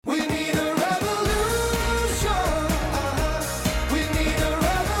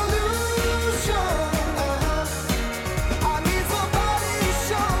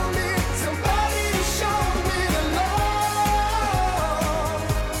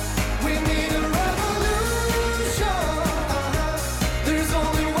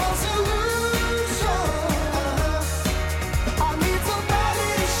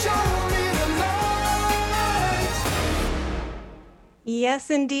Yes,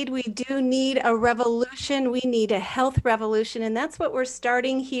 indeed, we do need a revolution. We need a health revolution, and that's what we're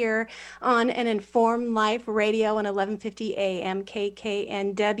starting here on an Informed Life Radio on 1150 AM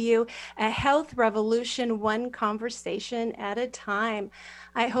KKNW, a health revolution, one conversation at a time.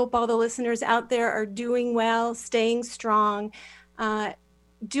 I hope all the listeners out there are doing well, staying strong. Uh,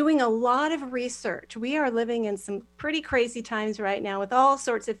 Doing a lot of research. We are living in some pretty crazy times right now with all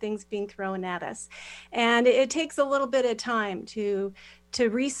sorts of things being thrown at us. And it takes a little bit of time to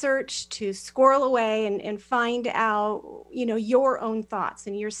research, to squirrel away and find out, your own thoughts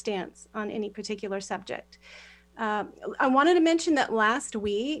and your stance on any particular subject. Uh, I wanted to mention that last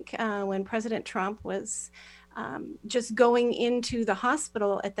week, when President Trump was just going into the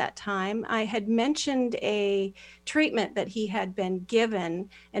hospital at that time, I had mentioned a treatment that he had been given,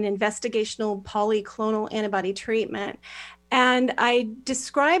 an investigational polyclonal antibody treatment. And I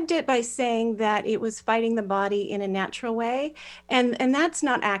described it by saying that it was fighting the body in a natural way. And that's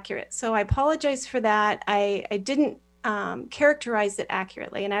not accurate. So I apologize for that. I didn't characterize it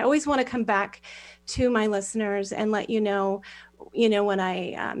accurately. And I always want to come back to my listeners and let when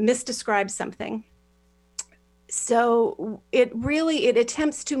I misdescribe something. So it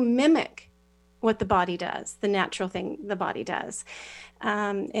attempts to mimic what the body does, the natural thing the body does.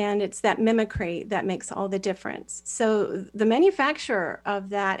 And it's that mimicry that makes all the difference. So the manufacturer of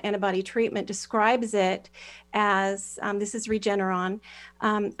that antibody treatment describes it as, this is Regeneron,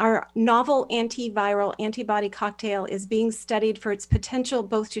 our novel antiviral antibody cocktail is being studied for its potential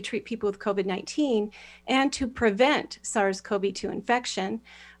both to treat people with COVID-19 and to prevent SARS-CoV-2 infection.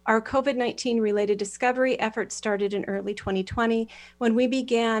 Our COVID-19 related discovery efforts started in early 2020 when we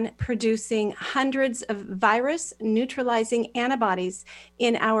began producing hundreds of virus neutralizing antibodies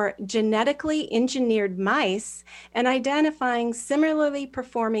in our genetically engineered mice and identifying similarly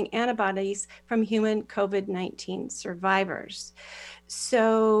performing antibodies from human COVID-19 survivors.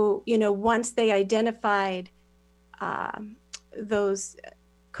 So, once they identified those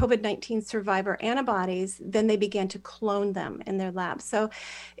COVID-19 survivor antibodies, then they began to clone them in their labs. So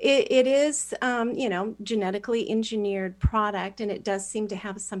it is, genetically engineered product, and it does seem to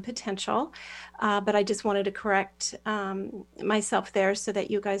have some potential. But I just wanted to correct myself there so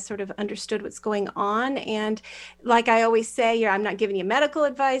that you guys sort of understood what's going on. And like I always say, I'm not giving you medical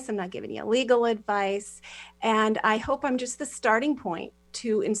advice. I'm not giving you legal advice. And I hope I'm just the starting point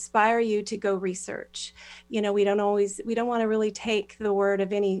to inspire you to go research. We don't want to really take the word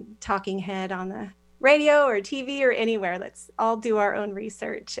of any talking head on the radio or TV or anywhere. Let's all do our own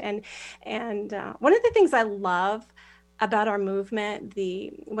research. And one of the things I love about our movement,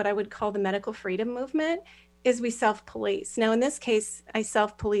 what I would call the medical freedom movement, is we self-police. Now, in this case, I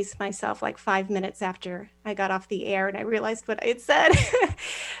self-police myself like 5 minutes after I got off the air and I realized what I had said.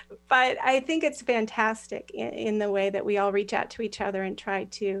 But I think it's fantastic in the way that we all reach out to each other and try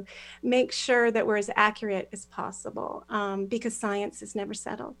to make sure that we're as accurate as possible, because science is never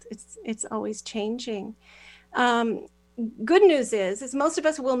settled. It's always changing. Good news is most of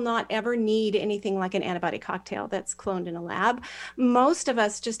us will not ever need anything like an antibody cocktail that's cloned in a lab. Most of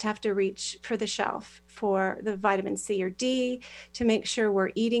us just have to reach for the shelf for the vitamin C or D to make sure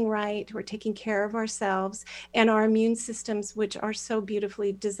we're eating right, we're taking care of ourselves, and our immune systems, which are so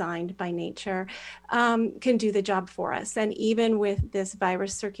beautifully designed by nature, can do the job for us. And even with this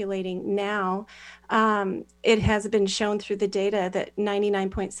virus circulating now, it has been shown through the data that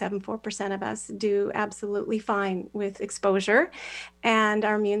 99.74% of us do absolutely fine with exposure, and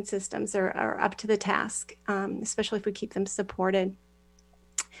our immune systems are up to the task, especially if we keep them supported.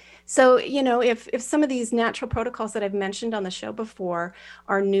 So, if some of these natural protocols that I've mentioned on the show before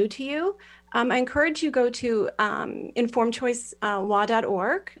are new to you, I encourage you go to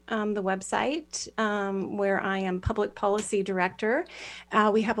informedchoice.org, the website, where I am public policy director.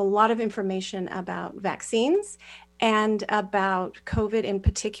 We have a lot of information about vaccines and about COVID in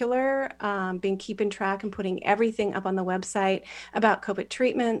particular, been keeping track and putting everything up on the website about COVID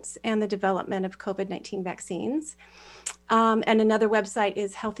treatments and the development of COVID-19 vaccines. And another website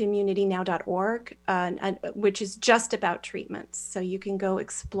is healthimmunitynow.org, which is just about treatments. So you can go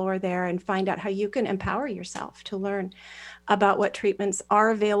explore there and find out how you can empower yourself to learn about what treatments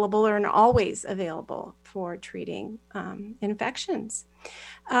are available or are always available for treating infections.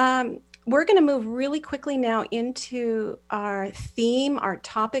 We're going to move really quickly now into our theme, our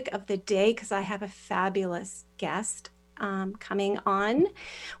topic of the day, because I have a fabulous guest coming on.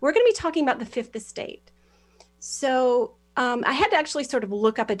 We're going to be talking about the fifth estate. So I had to actually sort of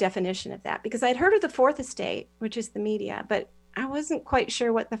look up a definition of that because I'd heard of the fourth estate, which is the media, but I wasn't quite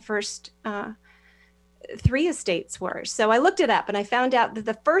sure what the first three estates were. So I looked it up and I found out that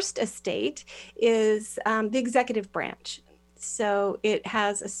the first estate is the executive branch. So it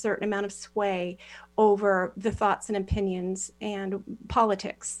has a certain amount of sway over the thoughts and opinions and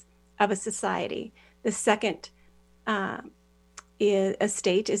politics of a society. The second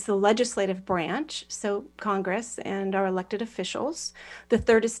estate is the legislative branch, so Congress and our elected officials. The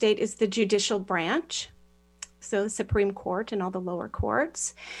third estate is the judicial branch, so the Supreme Court and all the lower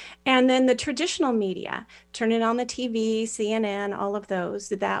courts. And then the traditional media, turn it on the TV, CNN, all of those,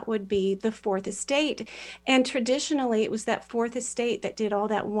 that would be the fourth estate. And traditionally, it was that fourth estate that did all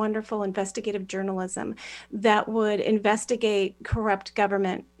that wonderful investigative journalism that would investigate corrupt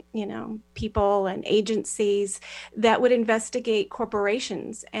government, people and agencies, that would investigate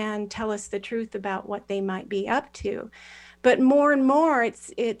corporations and tell us the truth about what they might be up to. But more and more,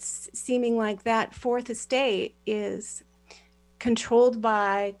 it's seeming like that fourth estate is controlled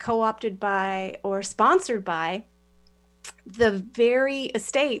by, co-opted by, or sponsored by the very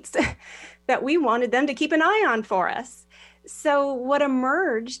estates that we wanted them to keep an eye on for us. So what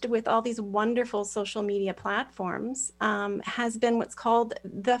emerged with all these wonderful social media platforms has been what's called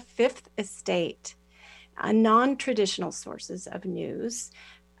the fifth estate, non-traditional sources of news.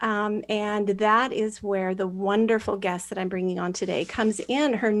 And that is where the wonderful guest that I'm bringing on today comes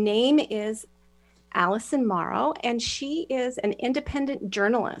in. Her name is Allison Morrow, and she is an independent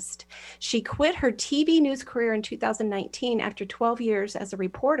journalist. She quit her TV news career in 2019 after 12 years as a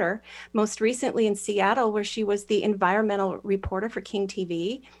reporter, most recently in Seattle, where she was the environmental reporter for King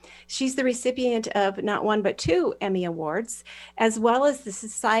TV. She's the recipient of not one, but 2 Emmy Awards, as well as the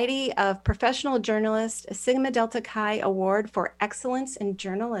Society of Professional Journalists Sigma Delta Chi Award for Excellence in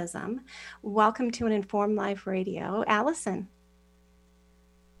Journalism. Welcome to an Informed Life Radio, Allison.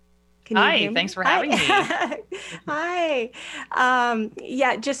 Hi, thanks for having me. Hi.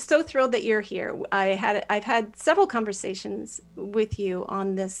 Yeah, just so thrilled that you're here. I've had several conversations with you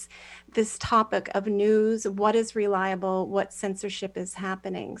on this topic of news, what is reliable, what censorship is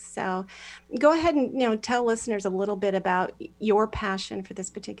happening. So go ahead and tell listeners a little bit about your passion for this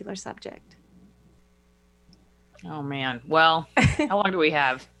particular subject. Oh man. Well, how long do we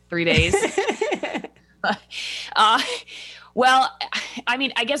have? 3 days? Well, I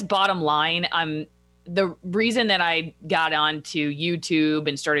mean, I guess bottom line, the reason that I got onto YouTube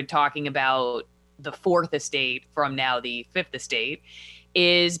and started talking about the fourth estate from now the fifth estate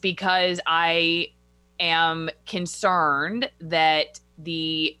is because I am concerned that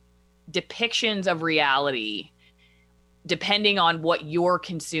the depictions of reality, depending on what you're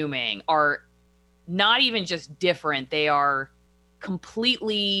consuming, are not even just different. They are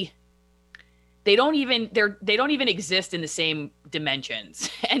completely... They don't even exist in the same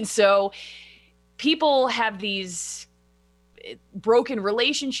dimensions. And so people have these broken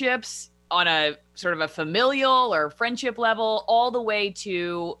relationships on a sort of a familial or friendship level, all the way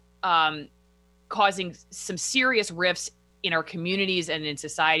to causing some serious rifts in our communities and in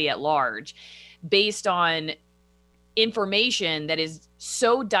society at large, based on information that is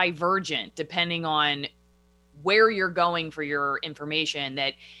so divergent depending on where you're going for your information,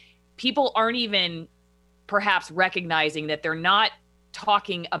 that people aren't even perhaps recognizing that they're not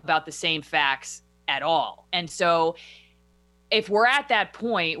talking about the same facts at all. And so if we're at that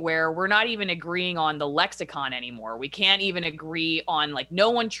point where we're not even agreeing on the lexicon anymore, we can't even agree on, like,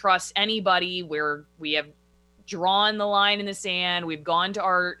 no one trusts anybody, where we have drawn the line in the sand, we've gone to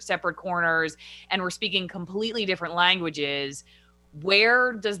our separate corners, and we're speaking completely different languages,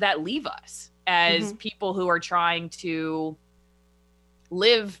 where does that leave us as people who are trying to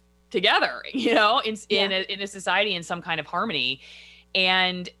live together, in a society in some kind of harmony?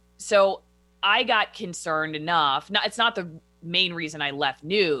 And so I got concerned enough. It's not the main reason I left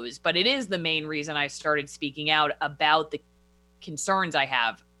news, but it is the main reason I started speaking out about the concerns I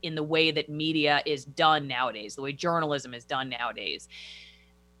have in the way that media is done nowadays, the way journalism is done nowadays.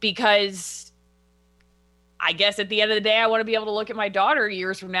 Because I guess at the end of the day, I want to be able to look at my daughter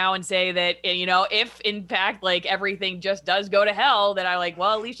years from now and say that, if in fact, like, everything just does go to hell, that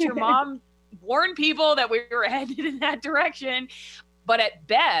well, at least your mom warned people that we were headed in that direction. But at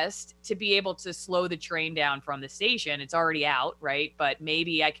best, to be able to slow the train down from the station, it's already out, right? But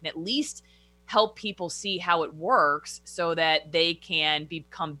maybe I can at least help people see how it works so that they can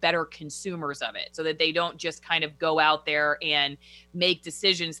become better consumers of it, so that they don't just kind of go out there and make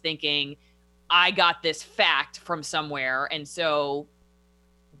decisions thinking, I got this fact from somewhere, and so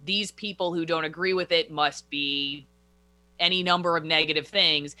these people who don't agree with it must be any number of negative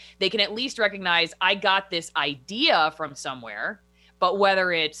things. They can at least recognize, I got this idea from somewhere, but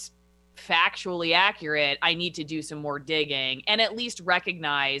whether it's factually accurate, I need to do some more digging, and at least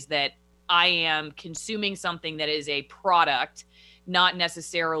recognize that I am consuming something that is a product, not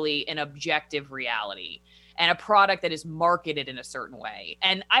necessarily an objective reality. and a product that is marketed in a certain way.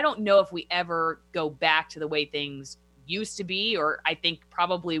 And I don't know if we ever go back to the way things used to be, or I think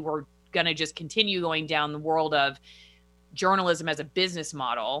probably we're going to just continue going down the world of journalism as a business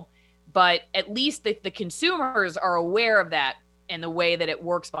model. But at least the consumers are aware of that and the way that it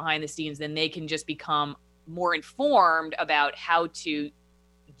works behind the scenes, then they can just become more informed about how to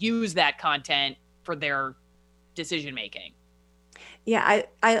use that content for their decision making. Yeah,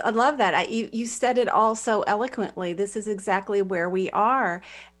 I love that. You said it all so eloquently. This is exactly where we are.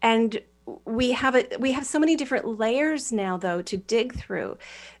 And we have so many different layers now, though, to dig through.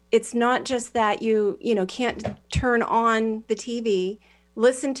 It's not just that you know, can't turn on the TV,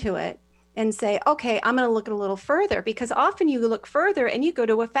 listen to it, and say, okay, I'm going to look a little further, because often you look further and you go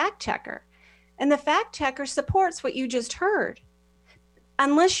to a fact checker, and the fact checker supports what you just heard.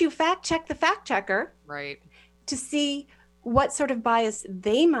 Unless you fact check the fact checker, right, to see what sort of bias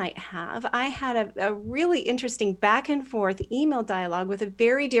they might have. I had a really interesting back and forth email dialogue with a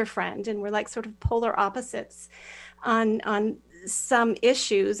very dear friend, and we're like sort of polar opposites on some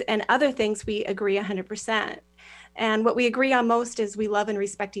issues, and other things we agree 100%. And what we agree on most is we love and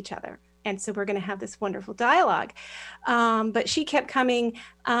respect each other. And so we're going to have this wonderful dialogue. But she kept coming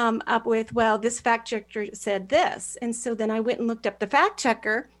up with, well, this fact checker said this. And so then I went and looked up the fact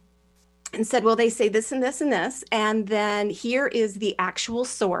checker and said, well, they say this and this and this. And then here is the actual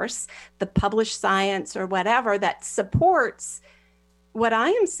source, the published science or whatever that supports what I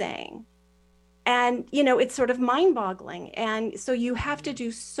am saying. And, you know, it's sort of mind boggling. And so you have to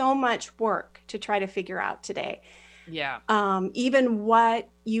do so much work to try to figure out today. Yeah. Even what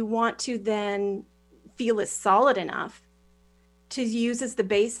you want to then feel is solid enough to use as the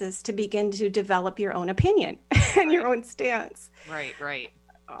basis to begin to develop your own opinion and your own stance. Right, right.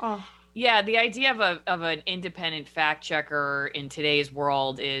 Oh. Yeah, the idea of an independent fact checker in today's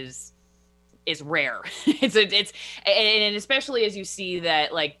world is rare. it's and especially as you see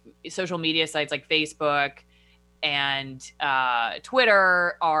that like social media sites like Facebook and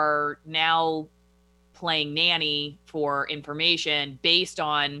Twitter are now playing nanny for information based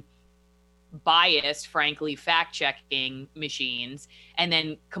on biased, frankly, fact-checking machines, and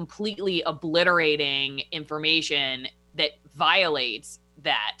then completely obliterating information that violates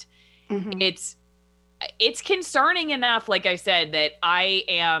that. Mm-hmm. It's concerning enough, like I said, that I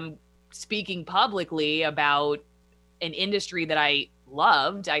am speaking publicly about an industry that I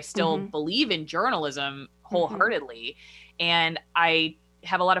loved. I still mm-hmm. believe in journalism wholeheartedly. Mm-hmm. And I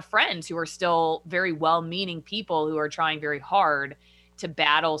have a lot of friends who are still very well-meaning people who are trying very hard to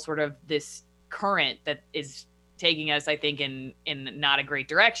battle sort of this current that is taking us, I think, in not a great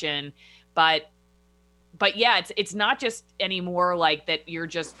direction. But yeah, it's not just anymore like that you're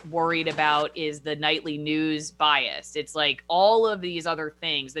just worried about is the nightly news biased. It's like all of these other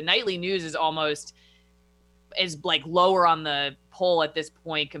things. The nightly news is almost is like lower on the poll at this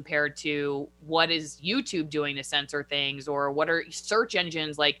point compared to what is YouTube doing to censor things, or what are search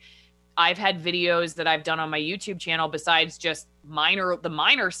engines. Like I've had videos that I've done on my YouTube channel, besides just the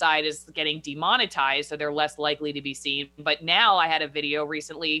minor side is getting demonetized, so they're less likely to be seen. But now I had a video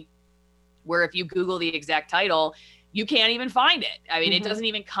recently where if you Google the exact title, you can't even find it. I mean, mm-hmm. It doesn't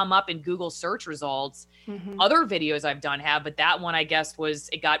even come up in Google search results. Mm-hmm. Other videos I've done have, but that one, I guess,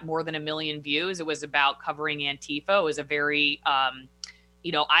 it got more than 1 million views. It was about covering Antifa. It was a very, I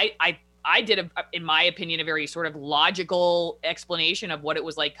did, in my opinion, a very sort of logical explanation of what it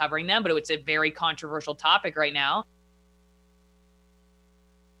was like covering them, but it's a very controversial topic right now.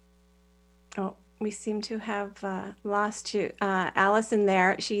 Oh, we seem to have lost you. Allison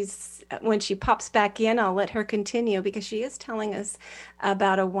there, when she pops back in, I'll let her continue, because she is telling us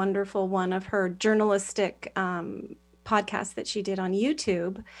about a wonderful one of her journalistic podcasts that she did on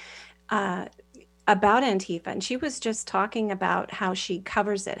YouTube about Antifa. And she was just talking about how she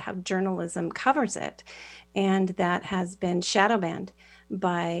covers it, how journalism covers it, and that has been shadow banned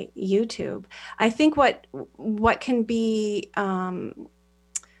by YouTube. I think what can be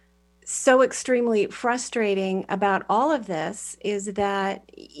so extremely frustrating about all of this is that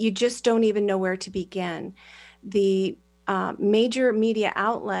you just don't even know where to begin. The major media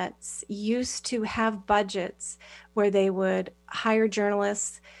outlets used to have budgets where they would hire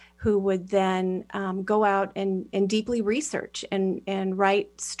journalists who would then go out and deeply research and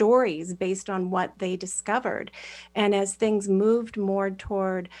write stories based on what they discovered. And as things moved more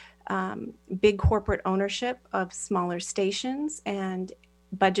toward big corporate ownership of smaller stations and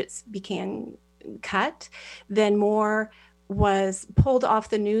budgets began cut, then more was pulled off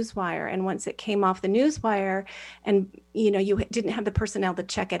the newswire. And once it came off the newswire, and you didn't have the personnel to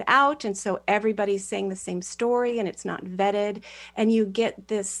check it out, and so everybody's saying the same story and it's not vetted, and you get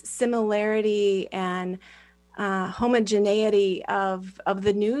this similarity and homogeneity of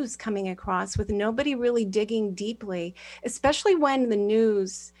the news coming across, with nobody really digging deeply, especially when the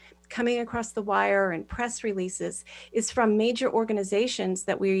news coming across the wire and press releases is from major organizations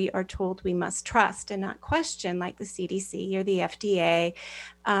that we are told we must trust and not question, like the CDC or the FDA.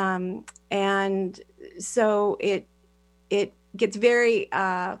 And so it gets very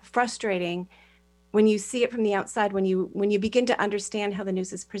frustrating when you see it from the outside, when you begin to understand how the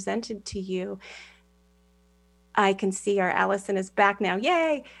news is presented to you. I can see our Allison is back now.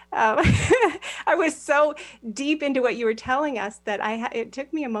 Yay! I was so deep into what you were telling us that it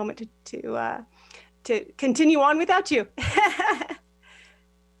took me a moment to continue on without you.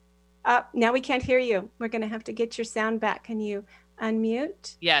 Now we can't hear you. We're going to have to get your sound back. Can you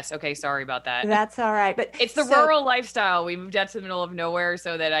unmute? Yes. Okay. Sorry about that. That's all right. But it's the rural lifestyle. We moved out to the middle of nowhere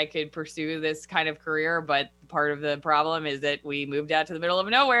so that I could pursue this kind of career. But part of the problem is that we moved out to the middle of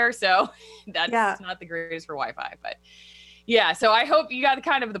nowhere. So that's not the greatest for Wi-Fi, but yeah. So I hope you got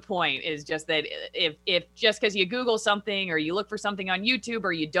kind of the point, is just that if just because you Google something or you look for something on YouTube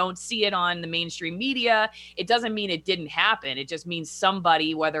or you don't see it on the mainstream media, it doesn't mean it didn't happen. It just means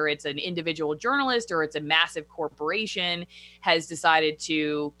somebody, whether it's an individual journalist or it's a massive corporation, has decided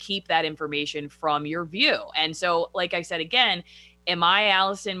to keep that information from your view. And so, like I said, again, am I,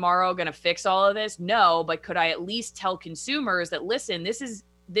 Allison Morrow, going to fix all of this? No, but could I at least tell consumers that, listen, this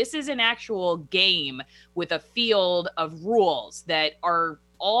is an actual game with a field of rules that are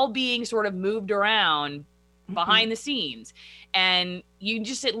all being sort of moved around behind the scenes. And you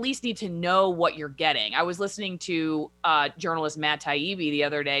just at least need to know what you're getting. I was listening to journalist Matt Taibbi the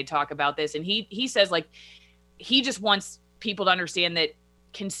other day talk about this. And he says, like, he just wants people to understand that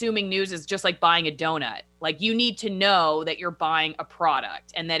consuming news is just like buying a donut. Like, you need to know that you're buying a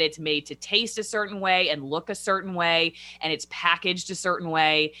product and that it's made to taste a certain way and look a certain way, and it's packaged a certain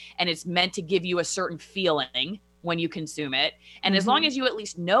way, and it's meant to give you a certain feeling when you consume it. And as long as you at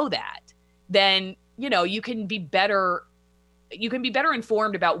least know that, then, you know, you can be better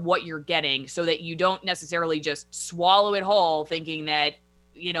informed about what you're getting, so that you don't necessarily just swallow it whole thinking that,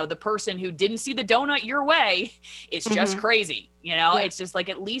 you know, the person who didn't see the donut your way is just crazy. You know, it's just like,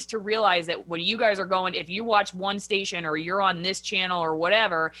 at least to realize that when you guys are going, if you watch one station or you're on this channel or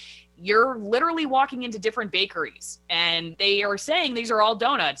whatever, you're literally walking into different bakeries and they are saying these are all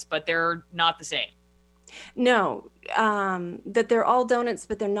donuts, but they're not the same. No, that they're all donuts,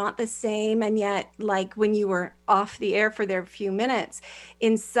 but they're not the same. And yet, like when you were off the air for their few minutes,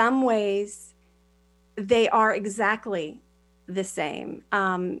 in some ways, they are exactly the same,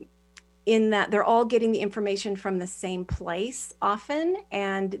 in that they're all getting the information from the same place often,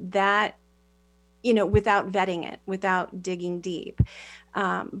 and that, you know, without vetting it, without digging deep.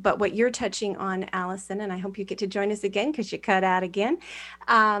 But what you're touching on, Allison, and I hope you get to join us again because you cut out again,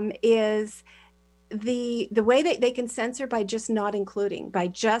 is the way that they can censor by just not including, by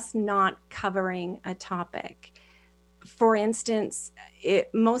just not covering a topic. For instance,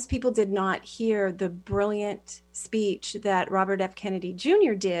 most people did not hear the brilliant speech that Robert F. Kennedy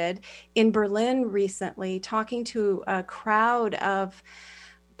Jr. did in Berlin recently, talking to a crowd of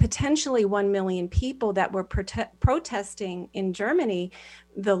potentially 1 million people that were protesting in Germany,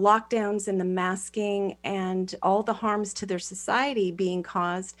 the lockdowns and the masking and all the harms to their society being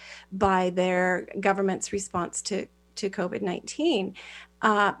caused by their government's response to COVID-19.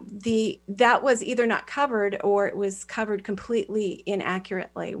 That was either not covered, or it was covered completely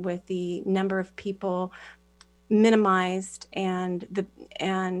inaccurately, with the number of people minimized and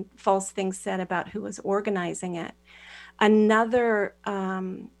false things said about who was organizing it. Another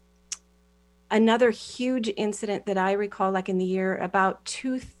huge incident that I recall, like in the year about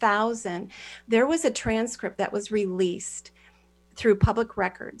 2000, there was a transcript that was released through public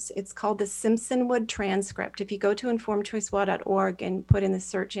records. It's called the Simpsonwood transcript. If you go to informedchoicelaw.org and put in the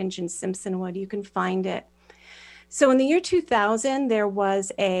search engine Simpsonwood, you can find it. So in the year 2000, there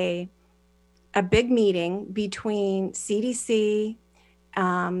was a big meeting between CDC,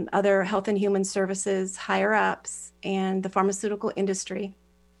 other Health and Human Services higher ups, and the pharmaceutical industry,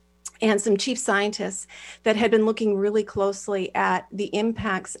 and some chief scientists that had been looking really closely at the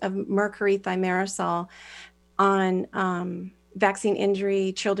impacts of mercury thimerosal on vaccine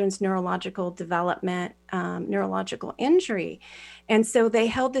injury, children's neurological development, neurological injury. And so they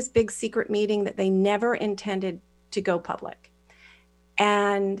held this big secret meeting that they never intended to go public.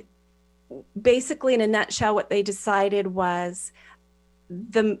 And basically, in a nutshell, what they decided was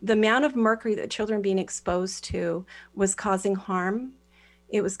the amount of mercury that children being exposed to was causing harm.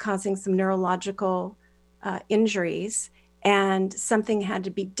 It was causing some neurological injuries, and something had to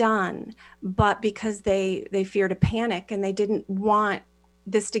be done. But because they feared a panic and they didn't want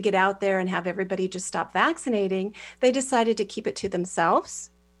this to get out there and have everybody just stop vaccinating, they decided to keep it to themselves.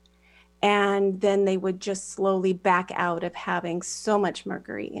 And then they would just slowly back out of having so much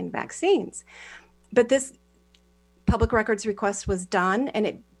mercury in vaccines. But this public records request was done and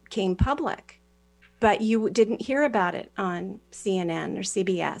it came public. But you didn't hear about it on CNN or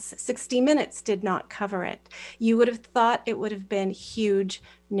CBS. 60 Minutes did not cover it. You would have thought it would have been huge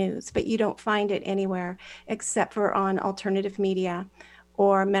news, but you don't find it anywhere except for on alternative media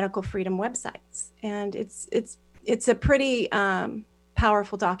or medical freedom websites. And it's a pretty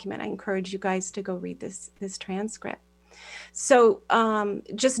powerful document. I encourage you guys to go read this transcript. So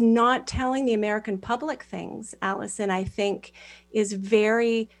just not telling the American public things, Allison, I think is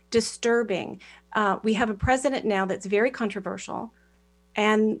very disturbing. We have a president now that's very controversial,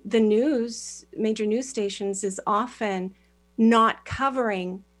 and the news, major news stations, is often not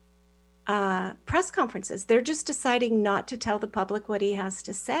covering press conferences. They're just deciding not to tell the public what he has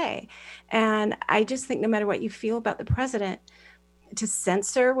to say. And I just think no matter what you feel about the president, to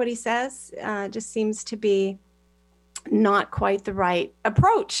censor what he says just seems to be not quite the right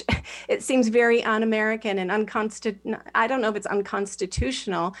approach. It seems very un-American and I don't know if it's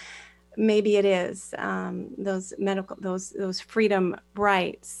unconstitutional. Maybe it is. Those freedom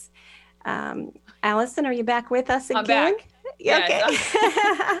rights. Allison, are you back with us again? I'm back. Yeah,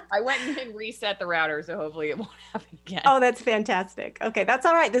 okay. I went and reset the router, so hopefully it won't happen again. Oh, that's fantastic. Okay, that's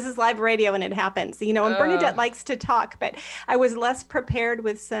all right. This is live radio and it happens. You know, and Bernadette likes to talk, but I was less prepared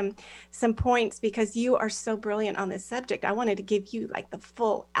with some points because you are so brilliant on this subject. I wanted to give you like the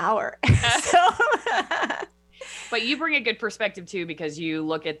full hour. But you bring a good perspective too, because you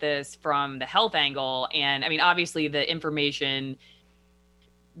look at this from the health angle. And I mean, obviously the information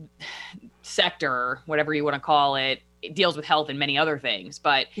sector, whatever you want to call it, it deals with health and many other things.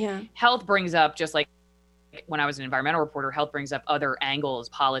 But health brings up, just like when I was an environmental reporter, health brings up other angles: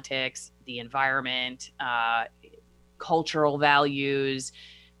 politics, the environment, cultural values,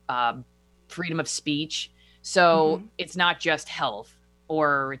 freedom of speech. So it's not just health,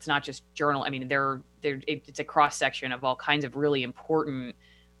 or it's not just journal. I mean, it's a cross section of all kinds of really important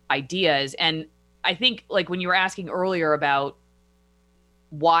ideas. And I think, like when you were asking earlier about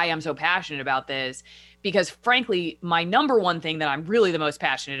why I'm so passionate about this, because frankly, my number one thing that I'm really the most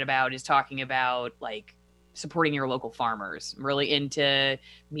passionate about is talking about like supporting your local farmers. I'm really into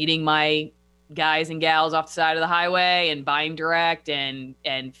meeting my guys and gals off the side of the highway and buying direct and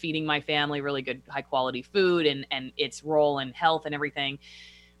feeding my family really good, high quality food and its role in health and everything.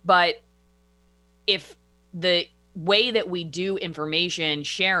 But if the way that we do information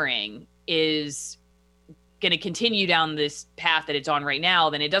sharing is going to continue down this path that it's on right now,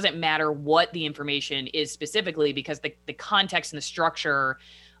 then it doesn't matter what the information is specifically, because the context and the structure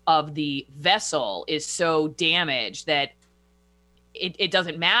of the vessel is so damaged that it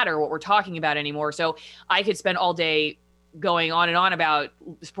doesn't matter what we're talking about anymore. So I could spend all day going on and on about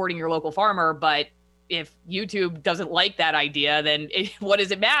supporting your local farmer, but if YouTube doesn't like that idea, then what does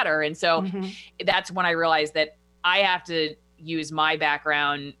it matter? And so that's when I realized that I have to use my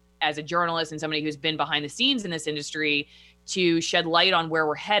background as a journalist and somebody who's been behind the scenes in this industry to shed light on where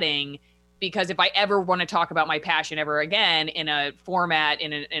we're heading. Because if I ever want to talk about my passion ever again in a format,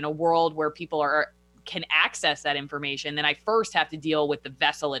 in a world where people can access that information, then I first have to deal with the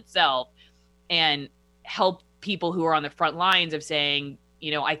vessel itself and help people who are on the front lines of saying,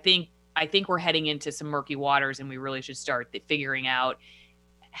 you know, I think we're heading into some murky waters and we really should start figuring out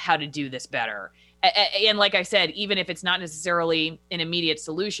how to do this better. And like I said, even if it's not necessarily an immediate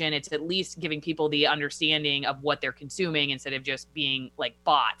solution, it's at least giving people the understanding of what they're consuming instead of just being like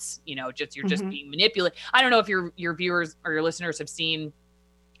bots, you know, just being manipulated. I don't know if your viewers or your listeners have seen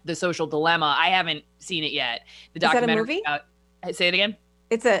The Social Dilemma. I haven't seen it yet. The documentary. Is that a movie? Say it again.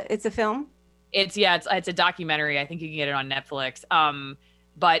 It's a film. It's a documentary. I think you can get it on Netflix.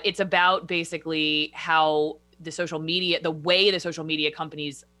 But it's about basically how the way the social media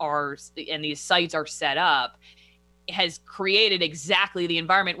companies are and these sites are set up has created exactly the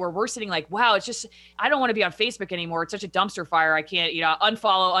environment where we're sitting like, wow, it's just, I don't want to be on Facebook anymore. It's such a dumpster fire. I can't, you know,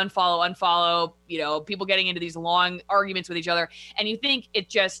 unfollow, you know, people getting into these long arguments with each other. And you think it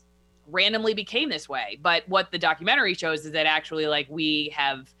just randomly became this way. But what the documentary shows is that actually like we've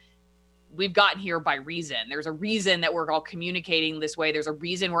gotten here by reason. There's a reason that we're all communicating this way. There's a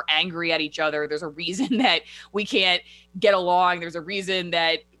reason we're angry at each other. There's a reason that we can't get along. There's a reason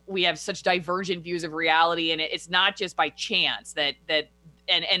that we have such divergent views of reality. And it's not just by chance that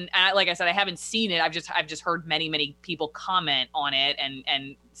like I said, I haven't seen it. I've just heard many people comment on it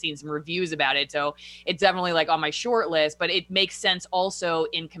and seen some reviews about it. So it's definitely like on my short list, but it makes sense also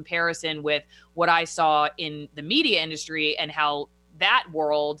in comparison with what I saw in the media industry and how that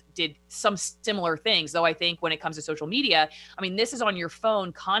world did some similar things. Though I think when it comes to social media, I mean, this is on your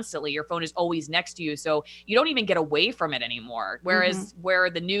phone constantly. Your phone is always next to you. So you don't even get away from it anymore. Whereas where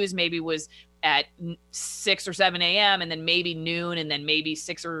the news maybe was at 6 or 7 a.m. and then maybe noon and then maybe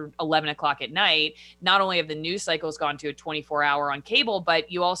 6 or 11 o'clock at night, not only have the news cycles gone to a 24-hour on cable,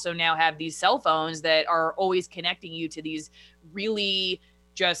 but you also now have these cell phones that are always connecting you to these really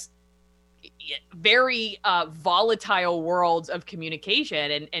just very volatile worlds of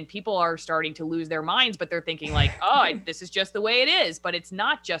communication, and people are starting to lose their minds, but they're thinking like, oh, this is just the way it is. But it's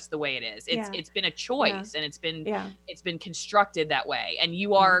not just the way it is. It's been a choice, and it's been constructed that way. And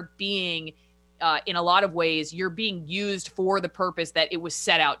you are being in a lot of ways, you're being used for the purpose that it was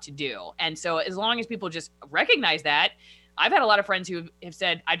set out to do. And so as long as people just recognize that, I've had a lot of friends who have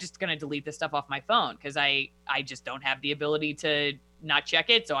said, I'm just going to delete this stuff off my phone because I just don't have the ability to not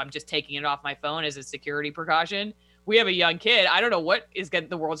check it. So I'm just taking it off my phone as a security precaution. We have a young kid. I don't know what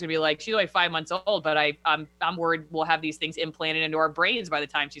the world's gonna be like. She's only 5 months old, but I'm worried we'll have these things implanted into our brains by the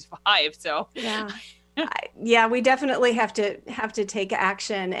time she's 5. So yeah, we definitely have to take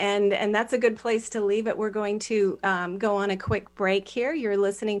action, and that's a good place to leave it. We're going to go on a quick break here. You're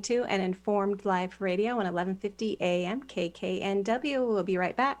listening to an Informed Life Radio on 1150 AM KKNW. We'll be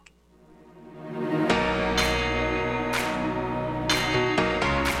right back.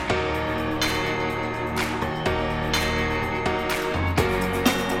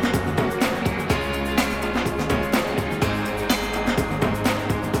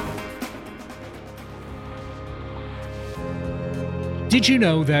 Did you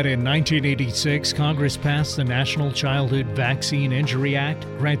know that in 1986, Congress passed the National Childhood Vaccine Injury Act,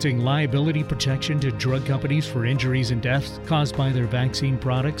 granting liability protection to drug companies for injuries and deaths caused by their vaccine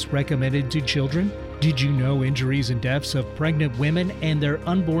products recommended to children? Did you know injuries and deaths of pregnant women and their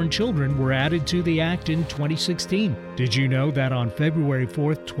unborn children were added to the act in 2016? Did you know that on February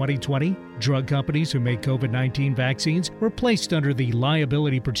 4th, 2020, drug companies who make COVID-19 vaccines were placed under the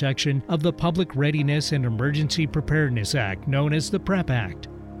liability protection of the Public Readiness and Emergency Preparedness Act, known as the PrEP Act?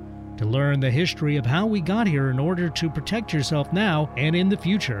 To learn the history of how we got here in order to protect yourself now and in the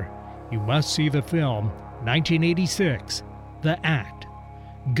future, you must see the film 1986, The Act.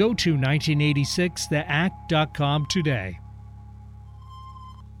 Go to 1986theact.com today.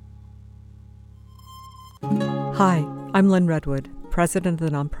 Hi, I'm Lynn Redwood, president of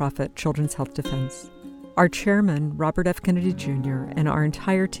the nonprofit Children's Health Defense. Our chairman, Robert F. Kennedy Jr., and our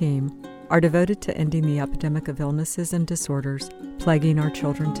entire team are devoted to ending the epidemic of illnesses and disorders plaguing our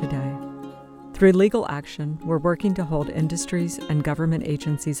children today. Through legal action, we're working to hold industries and government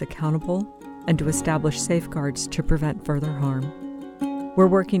agencies accountable and to establish safeguards to prevent further harm. We're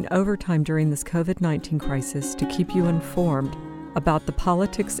working overtime during this COVID-19 crisis to keep you informed about the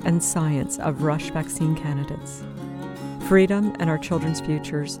politics and science of rush vaccine candidates. Freedom and our children's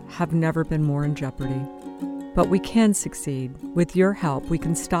futures have never been more in jeopardy. But we can succeed. With your help, we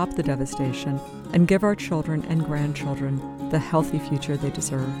can stop the devastation and give our children and grandchildren the healthy future they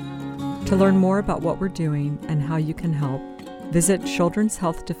deserve. To learn more about what we're doing and how you can help, visit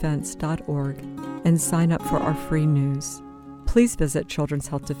childrenshealthdefense.org and sign up for our free news. Please visit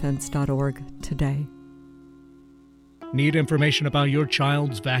childrenshealthdefense.org today. Need information about your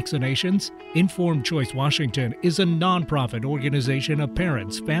child's vaccinations? Informed Choice Washington is a nonprofit organization of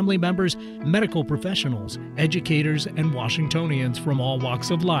parents, family members, medical professionals, educators, and Washingtonians from all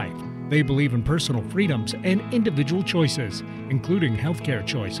walks of life. They believe in personal freedoms and individual choices, including healthcare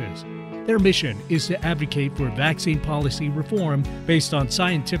choices. Their mission is to advocate for vaccine policy reform based on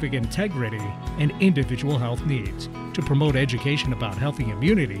scientific integrity and individual health needs, to promote education about healthy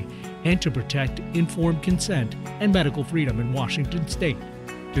immunity, and to protect informed consent and medical freedom in Washington state.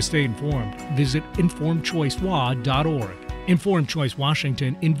 To stay informed, visit informedchoicewa.org. Informed Choice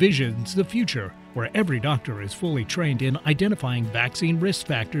Washington envisions the future where every doctor is fully trained in identifying vaccine risk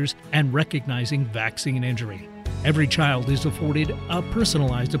factors and recognizing vaccine injury. Every child is afforded a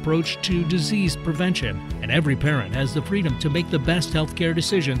personalized approach to disease prevention, and every parent has the freedom to make the best healthcare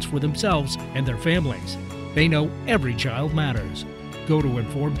decisions for themselves and their families. They know every child matters. Go to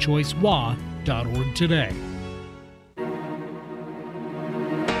informedchoicewa.org today.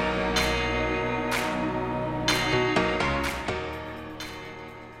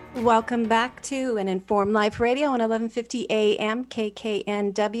 Welcome back to an Informed Life Radio on 1150 AM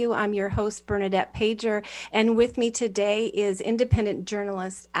KKNW. I'm your host, Bernadette Pager, and with me today is independent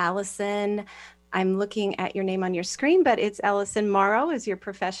journalist Allison. I'm looking at your name on your screen, but it's Allison Morrow is your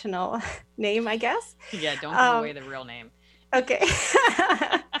professional name, I guess. Yeah, don't give away the real name. Okay.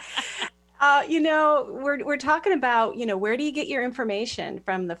 We're talking about, where do you get your information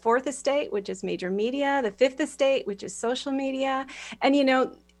from? The fourth estate, which is major media, the fifth estate, which is social media. And,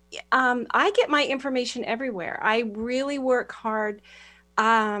 I get my information everywhere. I really work hard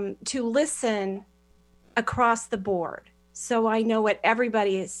to listen across the board, so I know what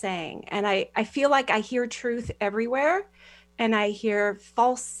everybody is saying. And I feel like I hear truth everywhere, and I hear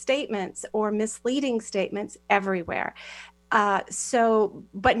false statements or misleading statements everywhere.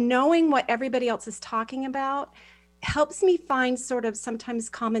 But knowing what everybody else is talking about helps me find sort of sometimes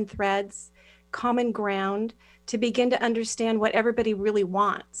common threads, common ground, to begin to understand what everybody really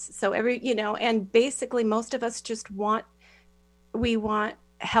wants. So and basically most of us we want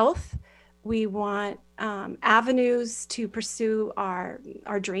health. We want avenues to pursue our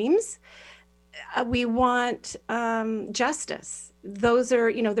dreams. We want justice. Those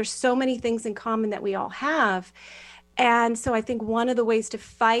are, there's so many things in common that we all have. And so I think one of the ways to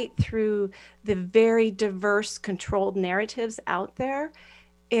fight through the very diverse, controlled narratives out there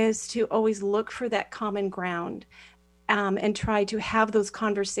is to always look for that common ground, and try to have those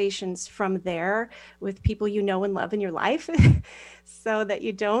conversations from there with people you know and love in your life so that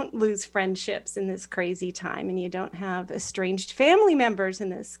you don't lose friendships in this crazy time, and you don't have estranged family members in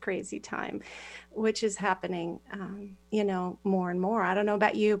this crazy time, which is happening, more and more. I don't know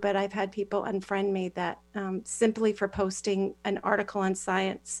about you, but I've had people unfriend me that simply for posting an article on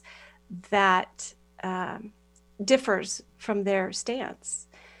science that differs from their stance.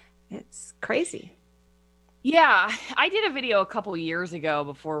 It's crazy. Yeah, I did a video a couple years ago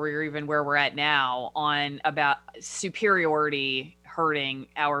before we were even where we're at now on about superiority hurting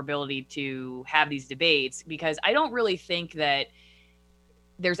our ability to have these debates, because I don't really think that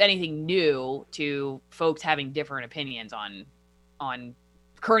there's anything new to folks having different opinions on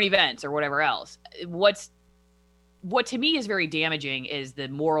current events or whatever else. What to me is very damaging is the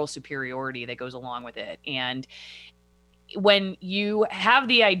moral superiority that goes along with it. And when you have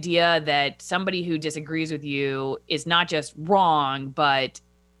the idea that somebody who disagrees with you is not just wrong, but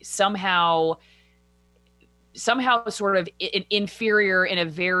somehow sort of inferior in a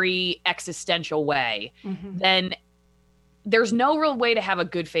very existential way, then there's no real way to have a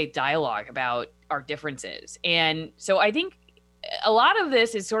good faith dialogue about our differences. And so I think a lot of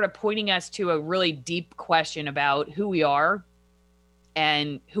this is sort of pointing us to a really deep question about who we are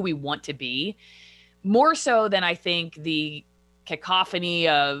and who we want to be, more so than I think the cacophony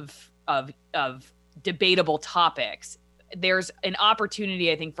of debatable topics. There's an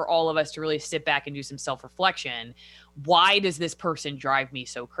opportunity, I think, for all of us to really sit back and do some self-reflection. Why does this person drive me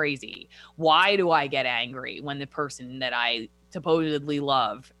so crazy? Why do I get angry when the person that I supposedly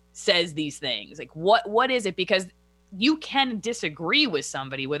love says these things? Like, what is it? Because you can disagree with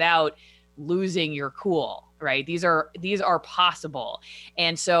somebody without losing your cool, right? These are possible.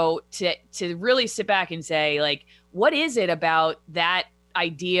 And so to really sit back and say, like, what is it about that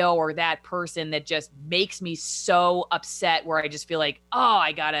idea or that person that just makes me so upset, where I just feel like, oh,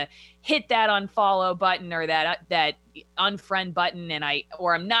 I gotta hit that unfollow button or that unfriend button, and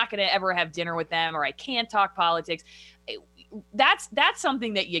I'm not gonna ever have dinner with them, or I can't talk politics. That's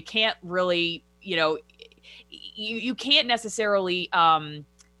something that you can't really, you can't necessarily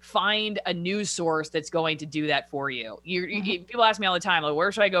find a news source that's going to do that for you. People ask me all the time, like,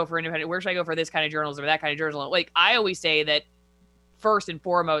 where should I go for independent? Where should I go for this kind of journalism or that kind of journalism? Like, I always say that first and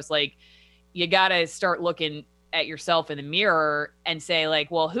foremost, like, you got to start looking at yourself in the mirror and say,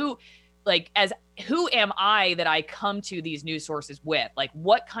 like, well, who am I that I come to these news sources with? Like,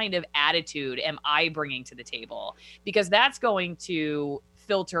 what kind of attitude am I bringing to the table? Because that's going to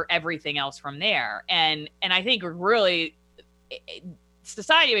filter everything else from there. And I think really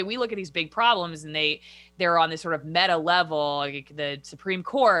society, I mean, we look at these big problems and they're on this sort of meta level, like the Supreme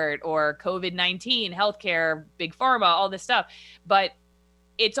Court or COVID-19, healthcare, big pharma, all this stuff. But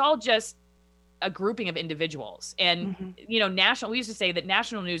it's all just a grouping of individuals. And, we used to say that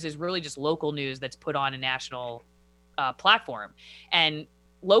national news is really just local news that's put on a national platform. And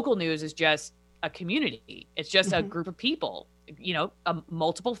local news is just a community. It's just a group of people,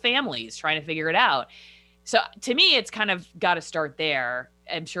 multiple families trying to figure it out. So to me, it's kind of got to start there.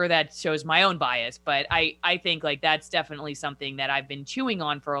 I'm sure that shows my own bias, but I think, like, that's definitely something that I've been chewing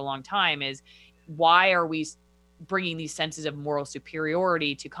on for a long time, is why are we bringing these senses of moral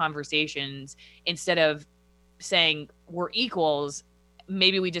superiority to conversations instead of saying we're equals?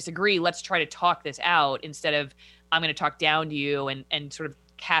 Maybe we disagree. Let's try to talk this out, instead of I'm going to talk down to you and sort of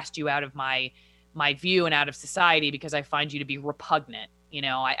cast you out of my view and out of society because I find you to be repugnant.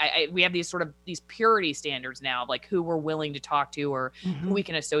 We have these purity standards now of, like, who we're willing to talk to or who we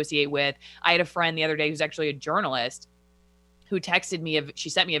can associate with. I had a friend the other day who's actually a journalist who texted me, she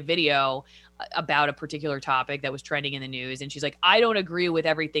sent me a video about a particular topic that was trending in the news. And she's like, I don't agree with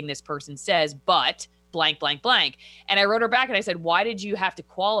everything this person says, but blank, blank, blank. And I wrote her back and I said, why did you have to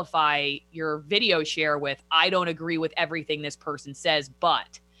qualify your video share with, I don't agree with everything this person says,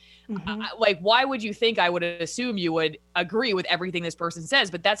 but like, why would you think I would assume you would agree with everything this person says?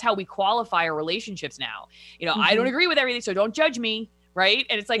 But that's how we qualify our relationships now. You know, I don't agree with everything, so don't judge me. Right.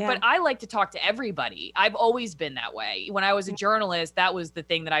 And it's like, but I like to talk to everybody. I've always been that way. When I was a journalist, that was the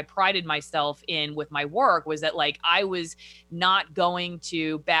thing that I prided myself in with my work, was that like, I was not going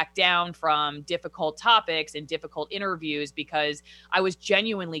to back down from difficult topics and difficult interviews because I was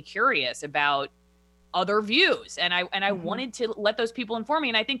genuinely curious about other views. And I wanted to let those people inform me.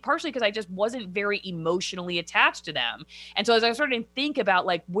 And I think partially because I just wasn't very emotionally attached to them. And so as I started to think about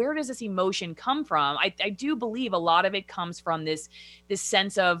like, where does this emotion come from? I do believe a lot of it comes from this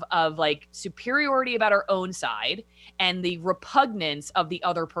sense of like superiority about our own side and the repugnance of the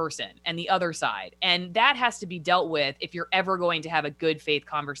other person and the other side. And that has to be dealt with if you're ever going to have a good faith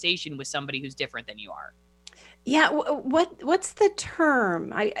conversation with somebody who's different than you are. Yeah, what's the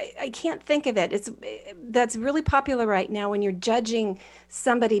term? I can't think of it. That's really popular right now when you're judging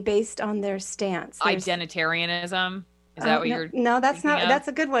somebody based on their stance. Identitarianism. Is that what you're? No, that's not. That's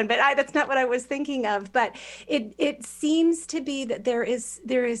a good one, but that's not what I was thinking of. But it seems to be that there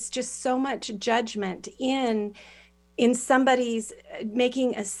is just so much judgment in somebody's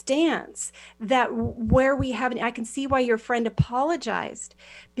making a stance that where we haven't. I can see why your friend apologized,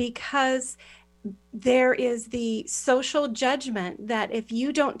 because there is the social judgment that if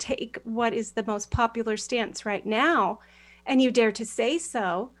you don't take what is the most popular stance right now and you dare to say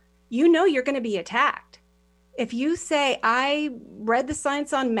so, you know you're going to be attacked. If you say, I read the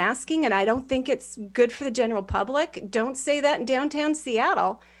science on masking and I don't think it's good for the general public, don't say that in downtown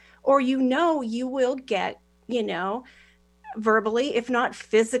Seattle, or you will get, verbally, if not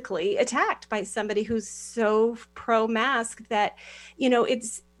physically, attacked by somebody who's so pro-mask that,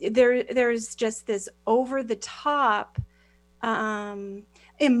 there's just this over the top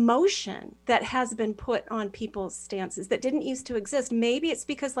emotion that has been put on people's stances that didn't used to exist. Maybe it's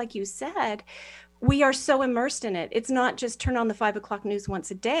because, like you said, we are so immersed in it. It's not just turn on the 5 o'clock news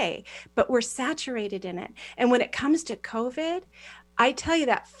once a day, but we're saturated in it. And when it comes to COVID, I tell you,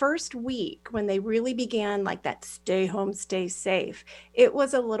 that first week when they really began like that stay home, stay safe, it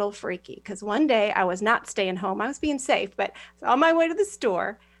was a little freaky because one day I was not staying home. I was being safe, but on my way to the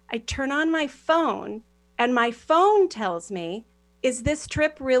store, I turn on my phone and my phone tells me, is this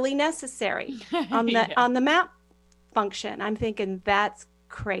trip really necessary on the map function? I'm thinking that's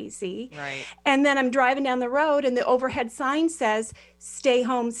crazy. Right. And then I'm driving down the road and the overhead sign says, stay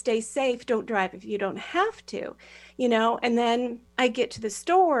home, stay safe, don't drive if you don't have to, and then I get to the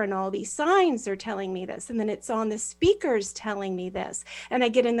store and all these signs are telling me this, and then it's on the speakers telling me this, and I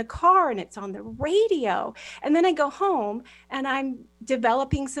get in the car and it's on the radio, and then I go home and I'm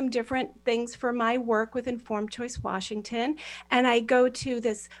developing some different things for my work with Informed Choice Washington, and I go to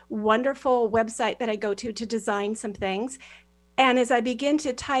this wonderful website that I go to design some things. And as I begin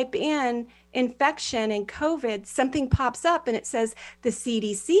to type in infection and COVID, something pops up and it says, the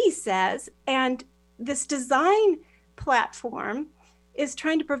CDC says, and this design platform is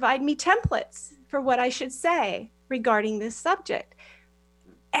trying to provide me templates for what I should say regarding this subject.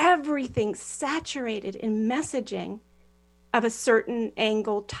 Everything's saturated in messaging of a certain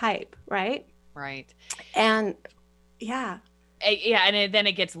angle type, right? Right. And yeah. Yeah, and then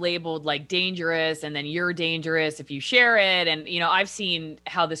it gets labeled like dangerous, and then you're dangerous if you share it. And, I've seen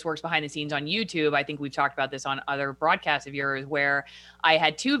how this works behind the scenes on YouTube. I think we've talked about this on other broadcasts of yours where I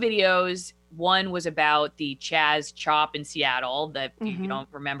had 2 videos. One was about the Chaz Chop in Seattle. That if you don't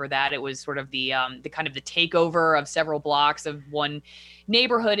remember that, it was sort of the kind of the takeover of several blocks of one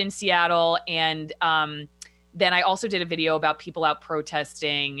neighborhood in Seattle. And then I also did a video about people out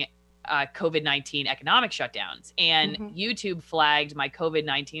protesting COVID-19 economic shutdowns, and YouTube flagged my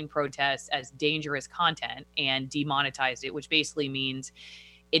COVID-19 protests as dangerous content and demonetized it, which basically means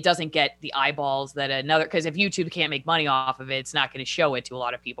it doesn't get the eyeballs that because if YouTube can't make money off of it, it's not going to show it to a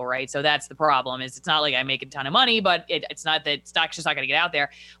lot of people, right? So that's the problem. Is it's not like I make a ton of money, but it's not that stock's just not going to get out there.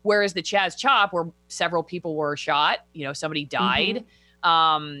 Whereas the Chaz Chop, where several people were shot, somebody died.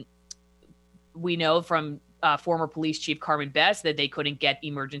 We know from former police chief Carmen Best that they couldn't get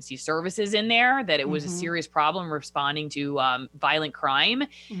emergency services in there, that it was a serious problem responding to violent crime.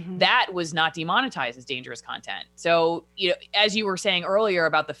 That was not demonetized as dangerous content. So, as you were saying earlier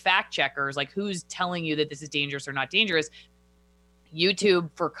about the fact checkers, like who's telling you that this is dangerous or not dangerous?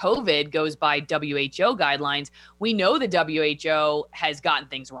 YouTube for COVID goes by WHO guidelines. We know the WHO has gotten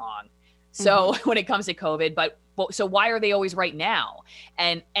things wrong. So when it comes to COVID, but well, so why are they always right now?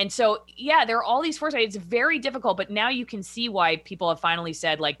 And so, yeah, there are all these foresight. It's very difficult, but now you can see why people have finally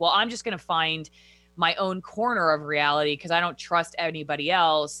said, like, well, I'm just going to find my own corner of reality because I don't trust anybody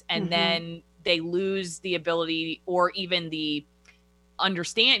else. And then they lose the ability or even the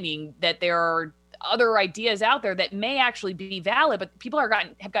understanding that there are other ideas out there that may actually be valid, but people have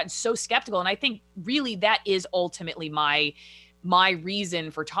gotten so skeptical. And I think really that is ultimately my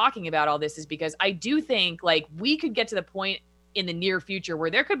reason for talking about all this, is because I do think like we could get to the point in the near future where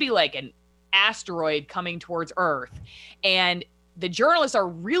there could be like an asteroid coming towards Earth, and the journalists are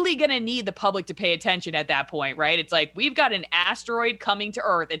really going to need the public to pay attention at that point, right? It's like, we've got an asteroid coming to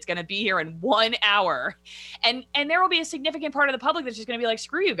Earth. It's going to be here in 1 hour. And there will be a significant part of the public that's just going to be like,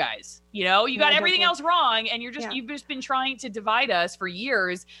 screw you guys. You know, you got everything else wrong. And you've just been trying to divide us for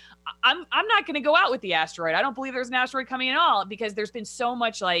years. I'm not going to go out with the asteroid. I don't believe there's an asteroid coming at all, because there's been so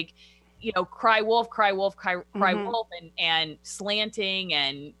much like, you know, cry wolf, wolf, and slanting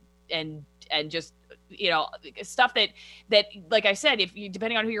and just, you know, stuff that like I said, if you,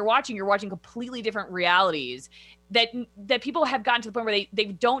 depending on who you're watching completely different realities that people have gotten to the point where they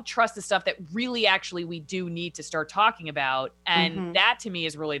don't trust the stuff that really actually we do need to start talking about. And that to me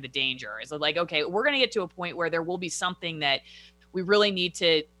is really the danger, is like, okay, we're going to get to a point where there will be something that we really need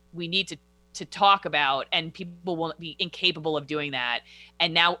to talk about, and people will be incapable of doing that.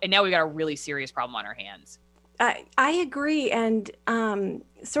 And now we got a really serious problem on our hands. I agree. And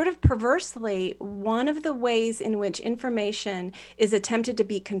sort of perversely, one of the ways in which information is attempted to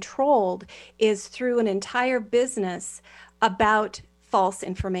be controlled is through an entire business about false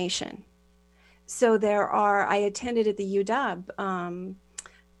information. So I attended at the UW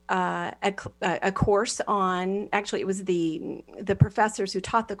a course on, actually it was the professors who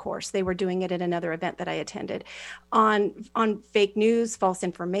taught the course. They were doing it at another event that I attended on fake news, false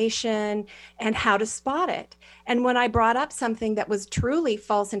information, and how to spot it. And when I brought up something that was truly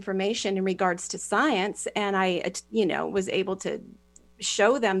false information in regards to science, and I, was able to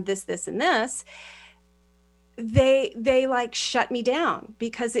show them this, and this, they like shut me down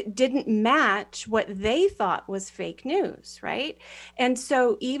because it didn't match what they thought was fake news, right? And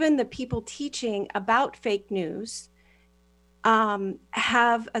so even the people teaching about fake news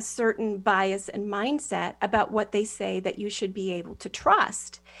have a certain bias and mindset about what they say that you should be able to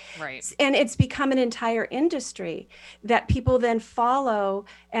trust. Right. And it's become an entire industry that people then follow,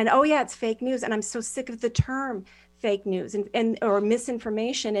 and oh yeah, it's fake news. And I'm so sick of the term fake news and or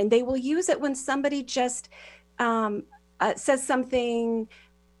misinformation. And they will use it when somebody just says something,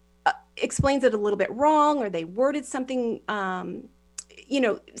 explains it a little bit wrong, or they worded something,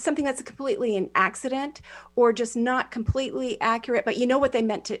 something that's completely an accident or just not completely accurate, but you know what they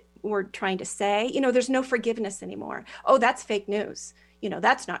were trying to say. There's no forgiveness anymore. Oh, that's fake news.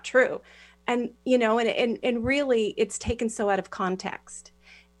 That's not true. And, and really it's taken so out of context.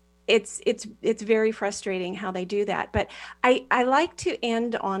 It's very frustrating how they do that. But I like to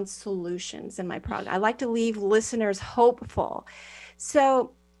end on solutions in my program. I like to leave listeners hopeful.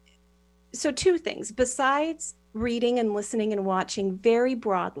 So two things, besides reading and listening and watching very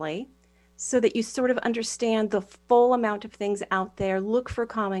broadly, so that you sort of understand the full amount of things out there, look for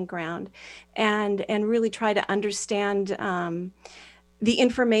common ground, and really try to understand the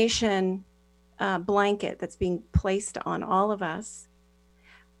information blanket that's being placed on all of us.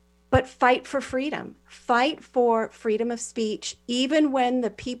 But fight for freedom. Fight for freedom of speech, even when the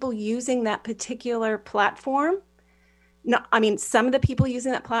people using that particular platform, some of the people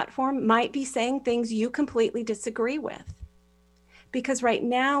using that platform might be saying things you completely disagree with. Because right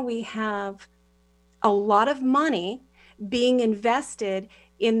now we have a lot of money being invested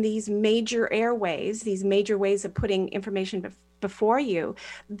in these major airways, these major ways of putting information before you,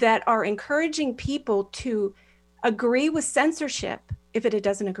 that are encouraging people to agree with censorship if it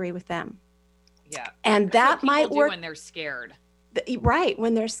doesn't agree with them. Yeah. And that might work when they're scared. Right,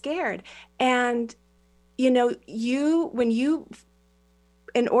 when they're scared. And in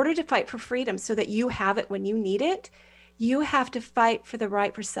order to fight for freedom so that you have it when you need it, you have to fight for the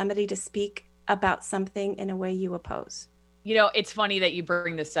right for somebody to speak about something in a way you oppose. It's funny that you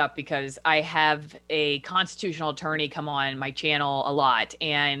bring this up, because I have a constitutional attorney come on my channel a lot,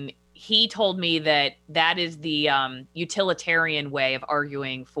 and he told me that is the utilitarian way of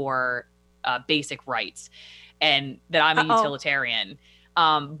arguing for basic rights, and that I'm a utilitarian.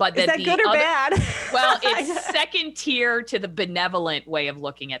 But is that good or bad? Well, it's second tier to the benevolent way of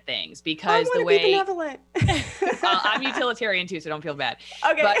looking at things, because I want to be benevolent. I'm utilitarian too, so don't feel bad.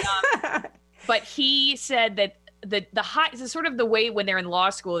 Okay. But he said that sort of the way when they're in law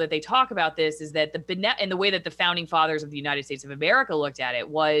school that they talk about this is that and the way that the founding fathers of the United States of America looked at it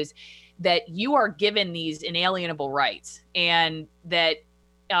was that you are given these inalienable rights, and that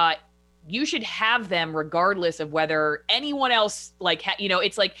you should have them regardless of whether anyone else, like,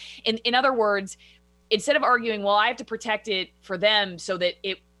 it's like, in other words, instead of arguing, well, I have to protect it for them so that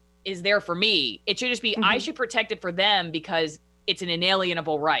it is there for me, it should just be, I should protect it for them because it's an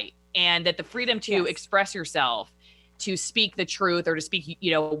inalienable right. And that the freedom to express yourself, to speak the truth, or to speak,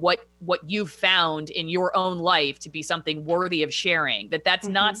 what you've found in your own life to be something worthy of sharing, that's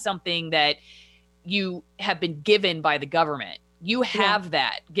not something that you have been given by the government. You have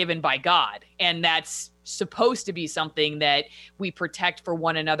that given by God. And that's supposed to be something that we protect for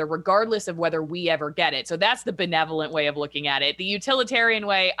one another, regardless of whether we ever get it. So that's the benevolent way of looking at it. The utilitarian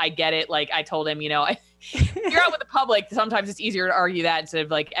way, I get it. Like I told him, you're out with the public, sometimes it's easier to argue that instead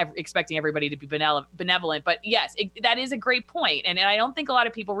of like expecting everybody to be benevolent. But yes, that is a great point. And I don't think a lot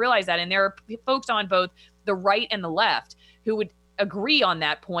of people realize that. And there are folks on both the right and the left who would agree on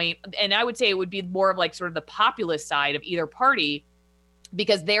that point. And I would say it would be more of like sort of the populist side of either party,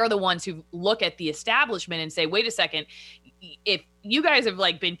 because they're the ones who look at the establishment and say, wait a second, if you guys have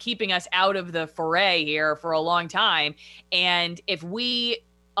like been keeping us out of the foray here for a long time, and if we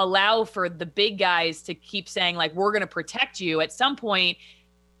allow for the big guys to keep saying like, we're going to protect you, at some point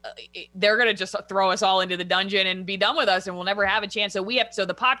they're going to just throw us all into the dungeon and be done with us, and we'll never have a chance. So so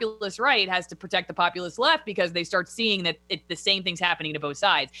the populist right has to protect the populist left, because they start seeing that the same thing's happening to both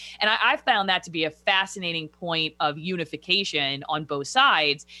sides. And I found that to be a fascinating point of unification on both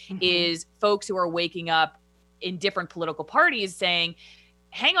sides, is folks who are waking up in different political parties saying,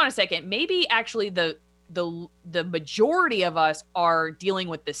 hang on a second, maybe actually the majority of us are dealing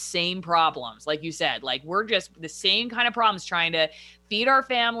with the same problems. Like you said, like we're just the same kind of problems, trying to feed our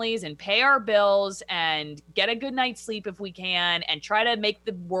families and pay our bills and get a good night's sleep if we can, and try to make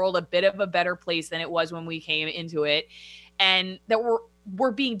the world a bit of a better place than it was when we came into it. And that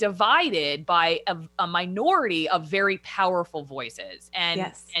we're being divided by a minority of very powerful voices.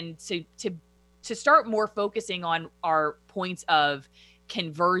 And and to start more focusing on our points of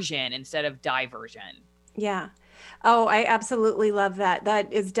conversion instead of diversion. Yeah. Oh, I absolutely love that.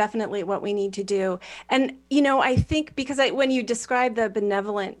 That is definitely what we need to do. And, I think because when you describe the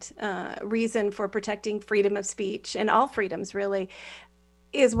benevolent reason for protecting freedom of speech, and all freedoms really,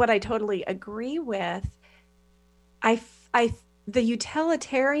 is what I totally agree with. The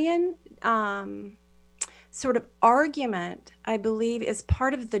utilitarian sort of argument, I believe, is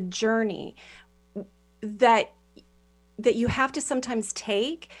part of the journey that you have to sometimes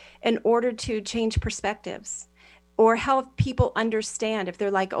take in order to change perspectives, or help people understand if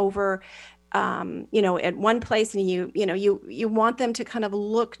they're like over, at one place, and you want them to kind of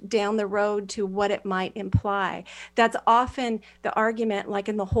look down the road to what it might imply. That's often the argument, like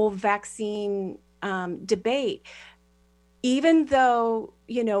in the whole vaccine debate. Even though,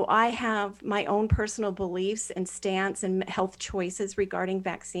 I have my own personal beliefs and stance and health choices regarding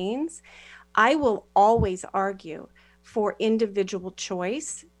vaccines, I will always argue for individual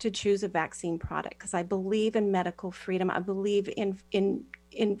choice to choose a vaccine product, because I believe in medical freedom. I believe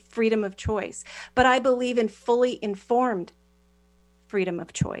in freedom of choice, but I believe in fully informed freedom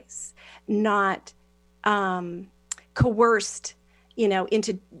of choice, not coerced,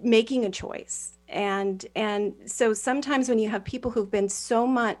 into making a choice. And so sometimes when you have people who've been so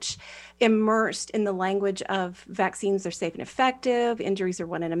much immersed in the language of vaccines are safe and effective, injuries are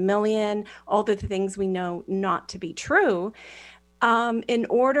 1 in a million, all the things we know not to be true, in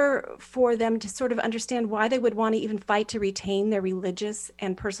order for them to sort of understand why they would want to even fight to retain their religious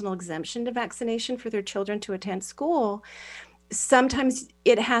and personal exemption to vaccination for their children to attend school, sometimes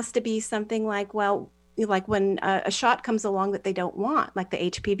it has to be something like, well, like when a shot comes along that they don't want, like the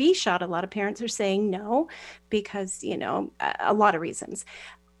HPV shot, a lot of parents are saying no because, a lot of reasons.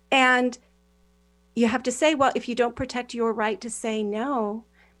 And you have to say, well, if you don't protect your right to say no,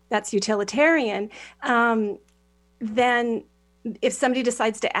 that's utilitarian. Then if somebody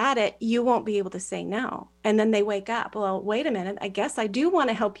decides to add it, you won't be able to say no. And then they wake up, well, wait a minute, I guess I do want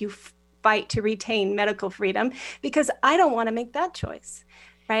to help you fight to retain medical freedom because I don't want to make that choice.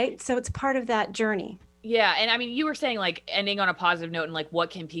 Right. So it's part of that journey. Yeah. And I mean, you were saying like ending on a positive note and like, what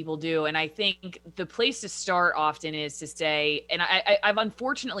can people do? And I think the place to start often is to say, and I've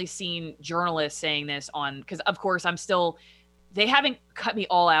unfortunately seen journalists saying this because of course they haven't cut me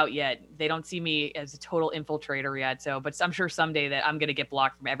all out yet. They don't see me as a total infiltrator yet. but I'm sure someday that I'm going to get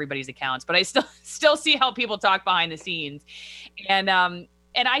blocked from everybody's accounts, but I still see how people talk behind the scenes. And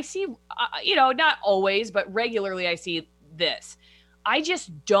I see, not always, but regularly I see this. I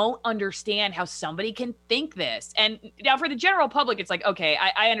just don't understand how somebody can think this. And now for the general public, it's like, okay,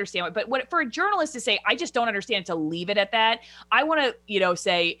 I understand. But for a journalist to say, I just don't understand, to leave it at that, I want to,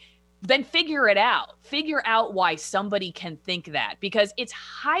 say, then figure it out. Figure out why somebody can think that, because it's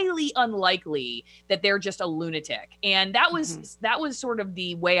highly unlikely that they're just a lunatic. And that was sort of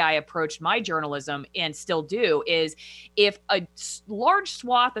the way I approached my journalism, and still do, is if a large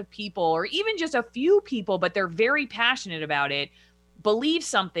swath of people, or even just a few people, but they're very passionate about it, believe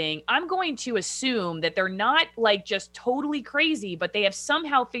something, I'm going to assume that they're not like just totally crazy, but they have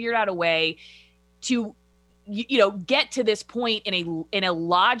somehow figured out a way to get to this point in a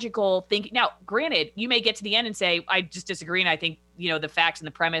logical thinking. Now, granted, you may get to the end and say, I just disagree, and I think, the facts and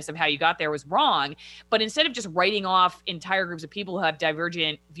the premise of how you got there was wrong. But instead of just writing off entire groups of people who have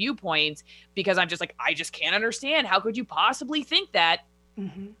divergent viewpoints, because I'm just like, I just can't understand, how could you possibly think that?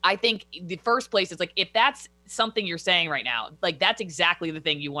 I think the first place is like, if that's something you're saying right now, like that's exactly the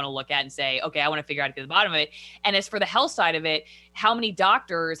thing you want to look at and say, okay, I want to figure out to get to the bottom of it. And as for the health side of it, how many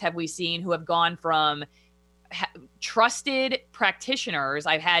doctors have we seen who have gone from trusted practitioners?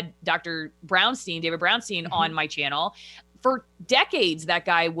 I've had David Brownstein on my channel. For decades, that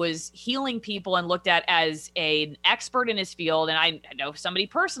guy was healing people and looked at as an expert in his field. And I know somebody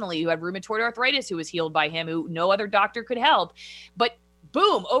personally who had rheumatoid arthritis who was healed by him, who no other doctor could help. But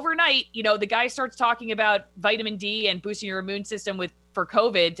boom, overnight, the guy starts talking about vitamin D and boosting your immune system for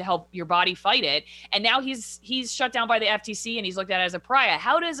COVID to help your body fight it. And now he's shut down by the FTC, and he's looked at as a pariah.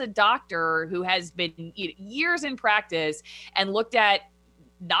 How does a doctor who has been years in practice and looked at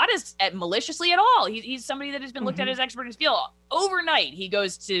not as maliciously at all, he's somebody that has been looked at as expert in his field, overnight he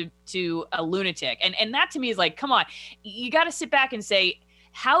goes to a lunatic? And that to me is like, come on, you got to sit back and say,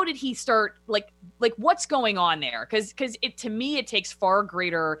 how did he start, like what's going on there? Because to me, it takes far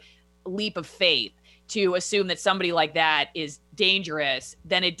greater leap of faith to assume that somebody like that is dangerous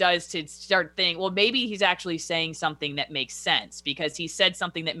than it does to start thinking, well, maybe he's actually saying something that makes sense, because he said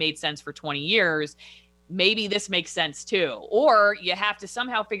something that made sense for 20 years. Maybe this makes sense too. Or you have to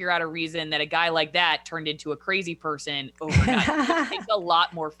somehow figure out a reason that a guy like that turned into a crazy person overnight. It takes a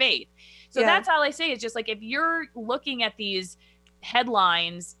lot more faith. So that's all I say, is just like, if you're looking at these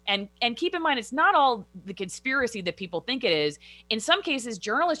headlines, and keep in mind, it's not all the conspiracy that people think it is. In some cases,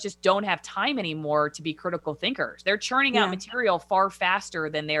 journalists just don't have time anymore to be critical thinkers. They're churning out material far faster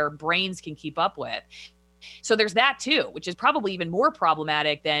than their brains can keep up with. So there's that too, which is probably even more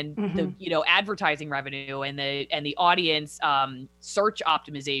problematic than the advertising revenue and the audience search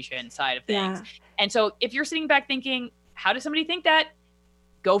optimization side of things. And so if you're sitting back thinking, how does somebody think that?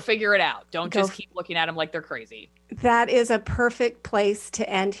 Go figure it out. Don't just keep looking at them like they're crazy. That is a perfect place to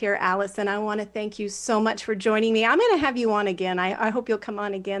end here, Allison. I want to thank you so much for joining me. I'm going to have you on again. I hope you'll come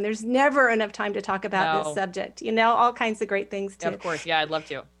on again. There's never enough time to talk about this subject. All kinds of great things too. Of course. Yeah, I'd love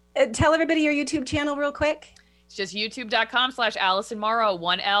to. Tell everybody your YouTube channel real quick. It's just youtube.com/Allison Morrow,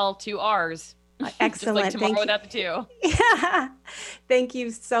 1 L, 2 R's. Excellent. Just like tomorrow without the 2. Yeah. Thank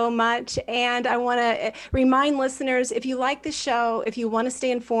you so much. And I want to remind listeners, if you like the show, if you want to stay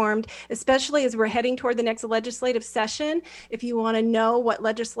informed, especially as we're heading toward the next legislative session, if you want to know what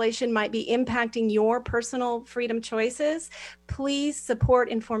legislation might be impacting your personal freedom choices, please support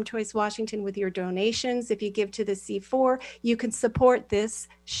Informed Choice Washington with your donations. If you give to the C4, you can support this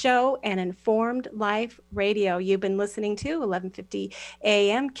show and Informed Life Radio. You've been listening to 1150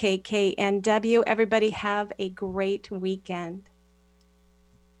 AM KKNW. Everybody have a great weekend.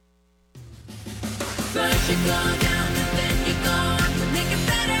 First you go down and then you go up to make it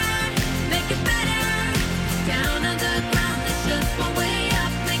better, down on the ground, it's just one way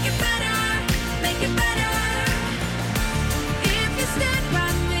up, make it better, if you stand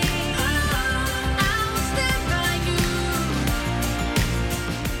by me, I will stand by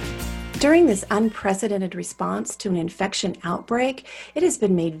you. During this unprecedented response to an infection outbreak, it has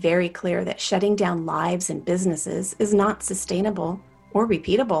been made very clear that shutting down lives and businesses is not sustainable or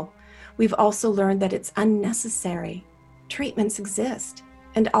repeatable. We've also learned that it's unnecessary. Treatments exist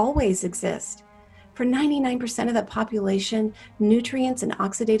and always exist. For 99% of the population, nutrients and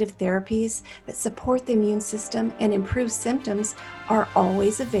oxidative therapies that support the immune system and improve symptoms are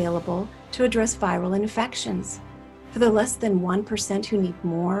always available to address viral infections. For the less than 1% who need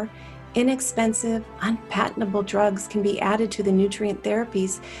more, inexpensive, unpatentable drugs can be added to the nutrient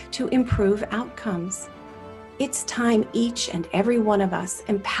therapies to improve outcomes. It's time each and every one of us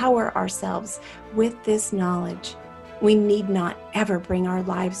empower ourselves with this knowledge. We need not ever bring our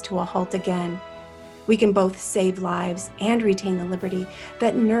lives to a halt again. We can both save lives and retain the liberty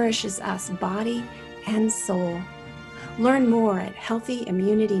that nourishes us body and soul. Learn more at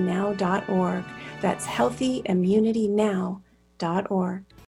healthyimmunitynow.org. That's healthyimmunitynow.org.